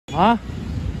啊？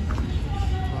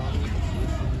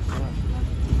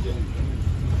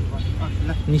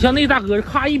你像那大哥，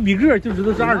咔一比个就知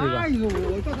道是20个。哎呦，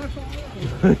我叫他高，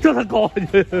叫他高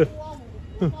去。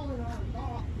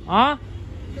啊？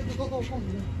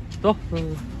走。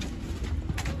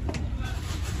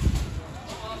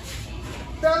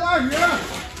带20。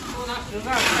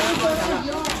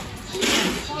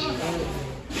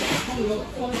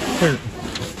是，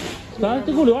咱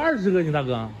这给我留20个呢，大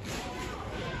哥。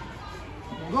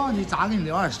我告诉你咋给你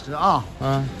留20啊？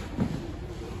啊。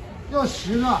要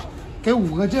10个，给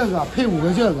5个这个，配5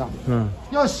个这个。嗯。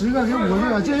要10个给5个这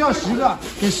个，这要10个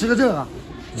给10个这个，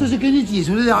这是给你挤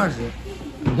出来的20。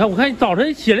你看，我看你早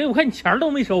晨起来，我看你钱都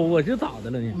没收，我这咋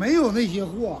的了呢？没有那些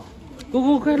货。给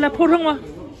我快来破秤吧。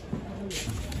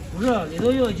不是，里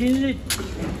头有金是，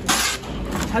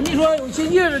产地说有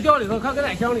金戒指掉里头，看搁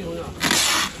哪箱里头呢？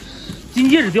金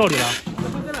戒指掉里了。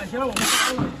看搁哪箱，我们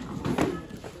发了，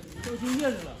掉金戒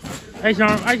指了。挨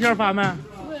箱发没？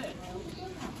对。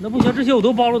那不行，这些我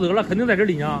都包了得了，肯定在这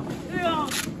里呢。对呀。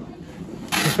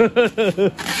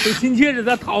这金戒指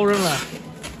咱掏上了。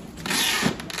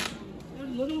那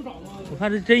里头这么少吗？我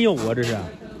看这真有啊，这是。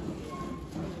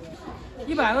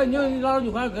100个你就拉着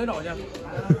女朋友给他找去。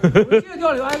我这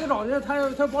掉里挨个找去，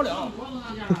他包2。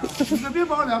你可别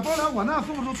包2，包2我那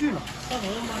送不出去了。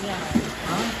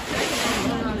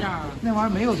那玩意儿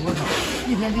没有多少，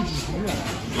一天就几十个。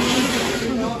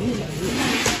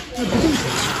这不挣钱。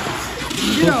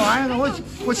你这玩意儿，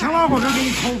我强把火能给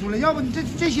你抠出来，要不你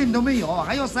这些你都没有，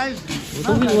还要30。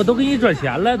我都给你转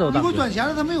钱了都。你给我转钱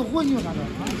了，他没有货，你有啥整？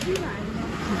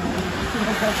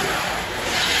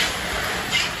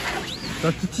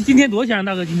今天多少钱，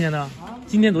大哥？今天呢？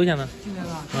今天多少钱呢？今天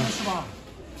呢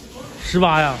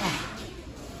？18呀。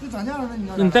这涨价了，那你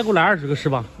要？那你再给我来20个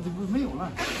18。没有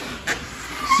了。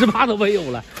18都没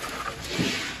有了。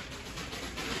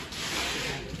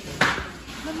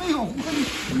那没有货，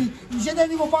你现在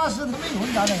你给我80，他没有，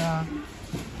你咋整啊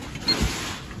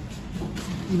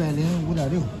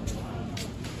？105.6。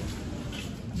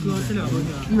哥，这俩多少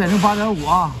钱？108.5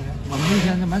啊！我们那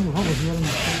天这满手跑火车了呢，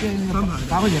这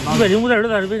8块钱吧。105.6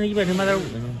咋为什么108.5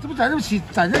呢？这不在这儿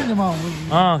呢吗？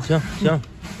啊，行，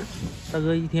大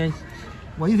哥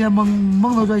我一天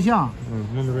蒙头转向。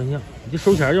蒙头转向，你就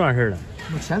收钱就完事了。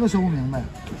我钱都收不明白。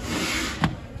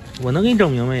我能给你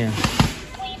整明白呀。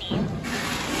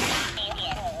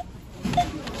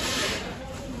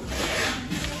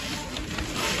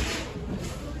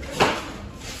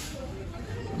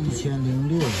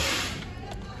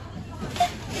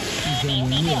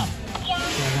1006，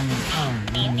加上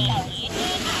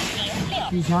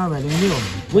200，1206。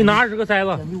我给你拿20个塞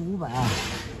子。减去500。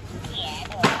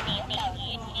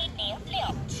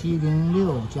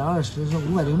706减20是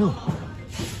506，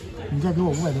你再给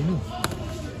我506。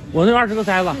我那20个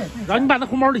塞子，然后你把那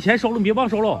红包里钱收了，你别忘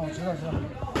收了。知道。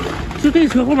就这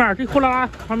车后面，这后拉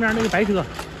旁边那个白车，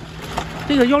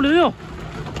这个166。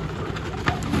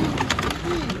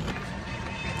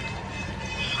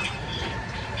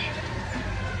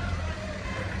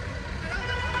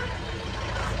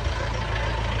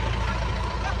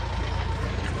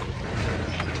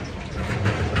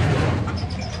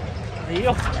哎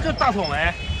呦，这大草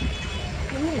莓！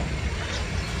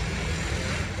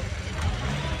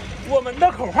我们的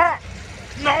口号，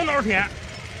挠挠甜。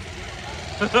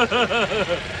大哥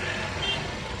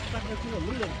给我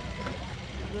乐了，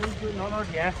这挠挠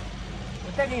甜。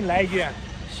我再给你来一句，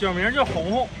小名叫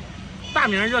红红，大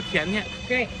名叫甜甜。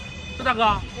给，这大哥。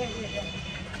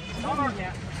挠挠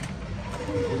甜。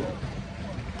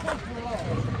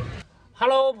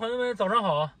Hello， 朋友们，早上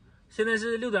好！现在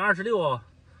是6点26啊。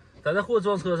咱这货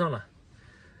装车上了，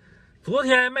昨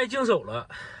天卖净手了，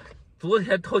昨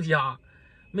天到家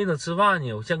没等吃饭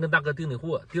呢，我先跟大哥订的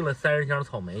货，订了30箱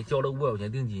草莓，交了500块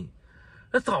钱定金。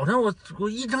那早上我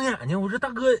一睁眼睛，我说大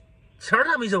哥钱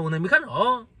咋没收呢？没看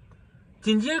着。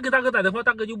紧接着给大哥打电话，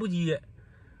大哥就不接。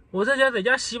我在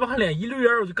家洗把脸，一溜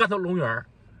烟我就干到龙园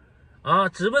啊，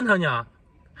直奔他家。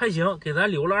还行，给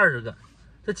咱留了20个。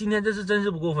这今天真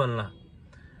是不够分了，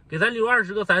给咱留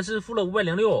20个，咱是付了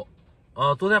506。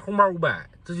啊，昨天红包500，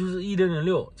这就是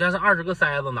1006，加上20个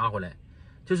塞子拿回来，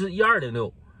就是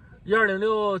1206。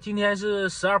今天是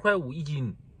12.5块一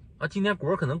斤啊。今天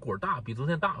果可能果大，比昨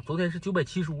天大，昨天是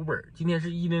975本，今天是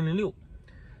1006，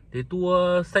得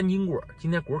多3斤果。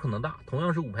今天果可能大，同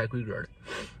样是5排规格的。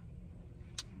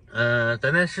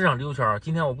咱在市场溜圈，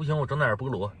今天我不行，我整点菠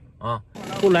萝啊。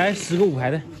给我来10个5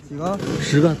排的，几个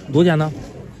？10个，多少钱呢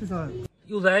？43。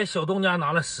又在小东家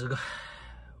拿了10个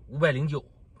，509。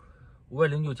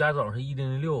509加总是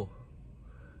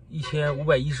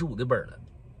1006，1515的本了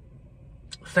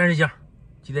，30箱，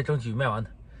今天争取卖完它。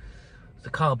再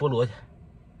看看菠萝去。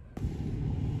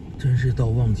真是到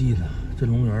旺季了，这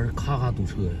龙园咔咔堵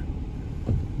车呀。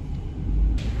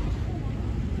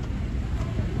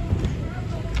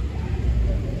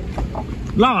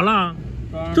拉完了，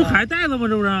这还带子吗？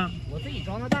这不是？我自己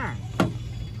装的袋儿。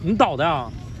你倒的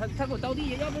啊？他给我倒地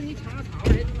下，要不你查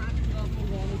谁都拿车风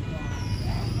光的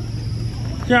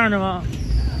车。这样的吗？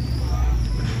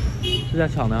这家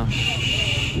抢的。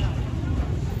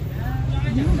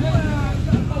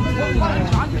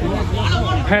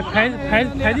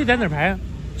排队在哪排啊？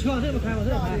车往这边开，往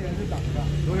这边开。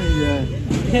多少钱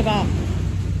？1800。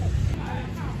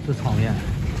这场面。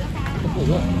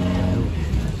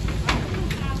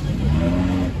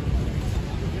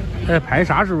哎，排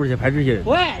啥时候去？排这些人？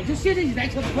喂，就现在你台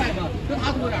车不快吗？就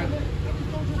他多点。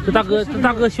这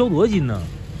大哥销多少斤呢？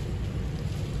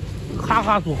咔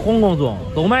咔装，哐哐装，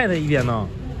都卖他一天呢。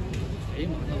哎呀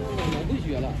妈，老会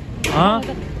学了啊！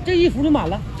这一幅就满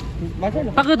了，完事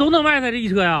了。大哥都能卖他这一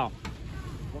车呀？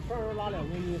我上周拉2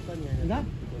千斤3天，你看，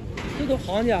这都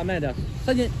行家卖的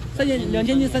，2000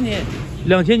斤3天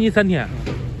，2000斤3天。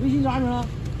微信加上了？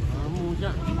木木件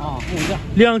啊，木木件。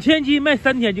2000斤卖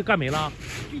3天就干没了？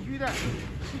必须的，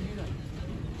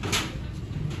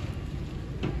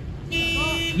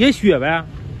也血呗？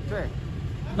对。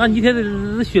那你一天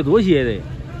得血多些得。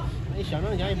你想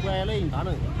挣钱也不挨累，你咋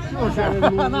整？就是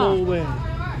搂呗。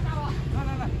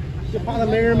就怕他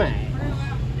没人买。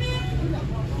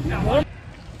哎呦！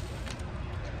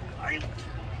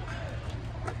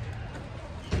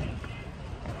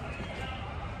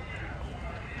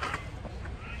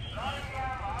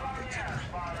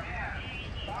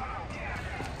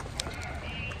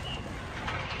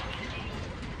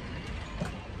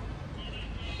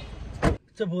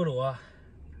这菠萝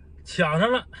抢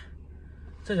上了，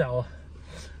这家伙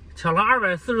抢了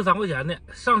243块钱的，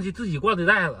上去自己挂的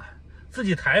袋子，自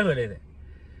己抬回来的。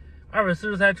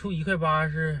243除1块8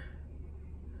是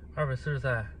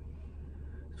243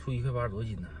除1块8多少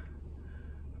斤呢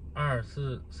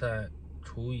？243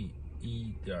除以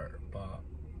1.8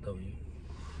等于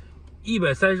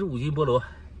135斤菠萝。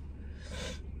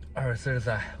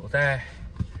243，我再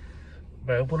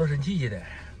买个菠萝神器去的，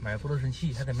买菠萝神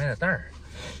器还得买点袋儿。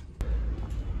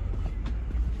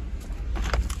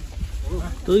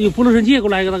都有菠萝神器，给我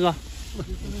来一个，大哥。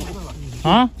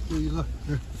啊？就一个，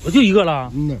我就一个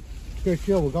了。嗯呐，这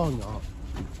需要我告诉你啊。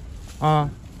啊？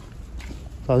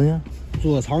咋的呢？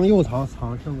左藏右藏，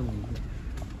藏剩个东西。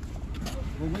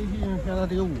我微信上现在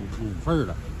得有5份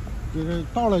了，就是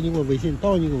到了你给我微信，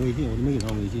到了你给我微信，我就没给上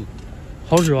微信。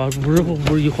好使吧？不是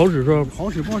好使是吧？好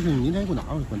使不好使，你明天给我拿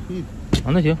回来，管退。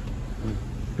啊，那行。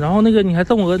然后那个你还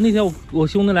赠我个，那天我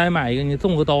兄弟来买一个，你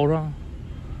赠我个刀上。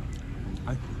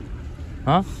哎。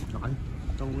啊？拿去，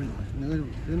等我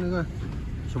那个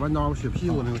小弯刀，削屁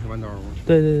股那个小弯刀吗？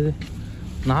对，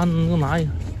拿一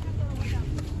个。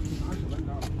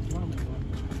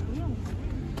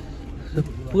这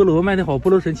菠萝卖的好，菠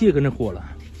萝神器跟着火了。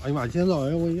哎呀妈，今天早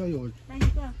上我要有。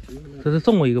这是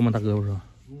送我一个吗，大哥？我说。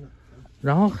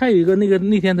然后还有一个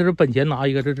那天他是本钱拿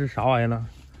一个，这是啥玩意儿了？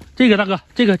这个大哥，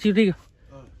就这个。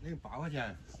那个8块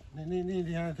钱，那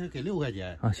天他给6块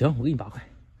钱啊，行，我给你8块，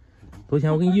多少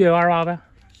钱？我给你128呗。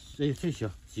这行，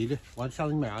吉利。完了，下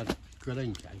次你买啥搁在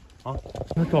你便宜啊。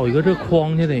那找一个这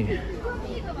筐去得。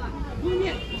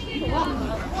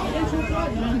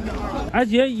哎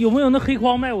姐，有没有那黑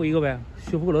筐卖我一个呗？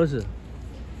雪佛罗斯。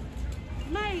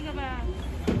卖一个呗。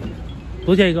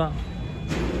多少钱一个？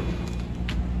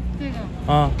这个。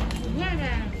啊。5块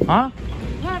呗。啊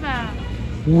？5块呗。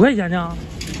5块钱呢？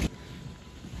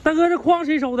大哥，这筐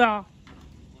谁收的？我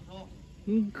收。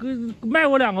你卖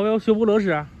我2个呗，我雪佛罗斯。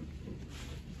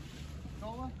收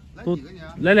啊，来多几个你？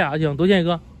来俩行，多少钱一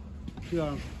个？这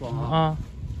样装啊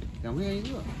，2块钱一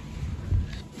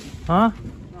个。啊？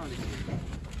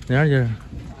哪样结实？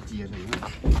结实，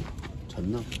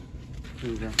沉呢，是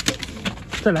不是？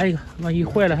再来一个，万一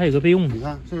坏了还有个备用的。你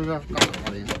看是不是？干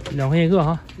啥的？2块钱一个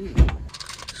哈。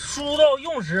书到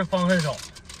用时方恨少。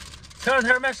前2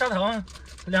天卖砂糖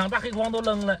，2个大黑筐都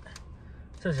扔了。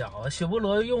这家伙雪菠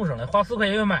萝用上了，花4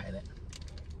块钱买的。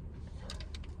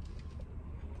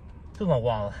这脑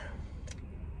瓜子，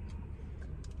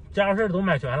家伙事都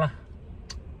买全了，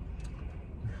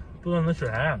不知道能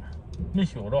选啥样的，没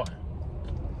学过这玩意儿。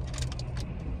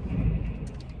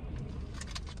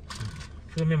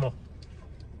吃个面包。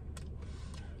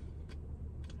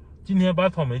今天把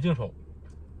草莓净收。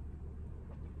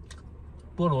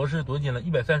菠萝是多少斤了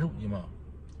？135斤嘛，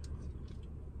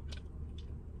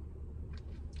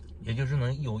也就是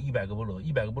能有100个菠萝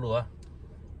，100个菠萝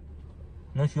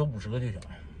能学50个就行。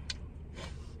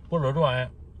菠萝这玩意儿，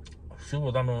水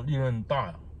果当中利润大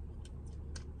呀。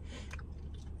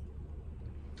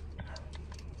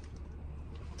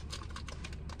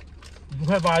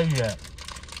1.8一斤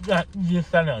，1斤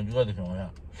3两个的情况下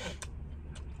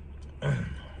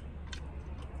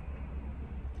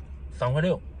，3块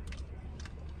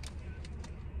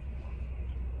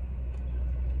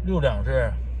6，6两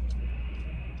是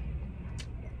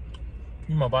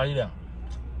1毛8一两，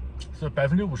是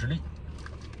50%利，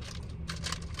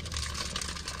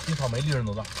比草莓利润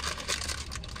都大。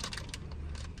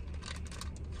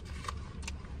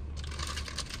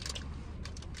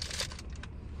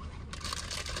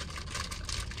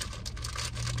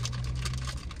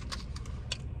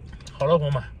好了，朋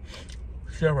友们，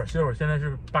歇会儿，现在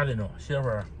是8点钟，歇会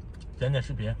儿，剪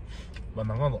视频，往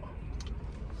南岗走，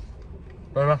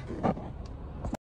拜拜。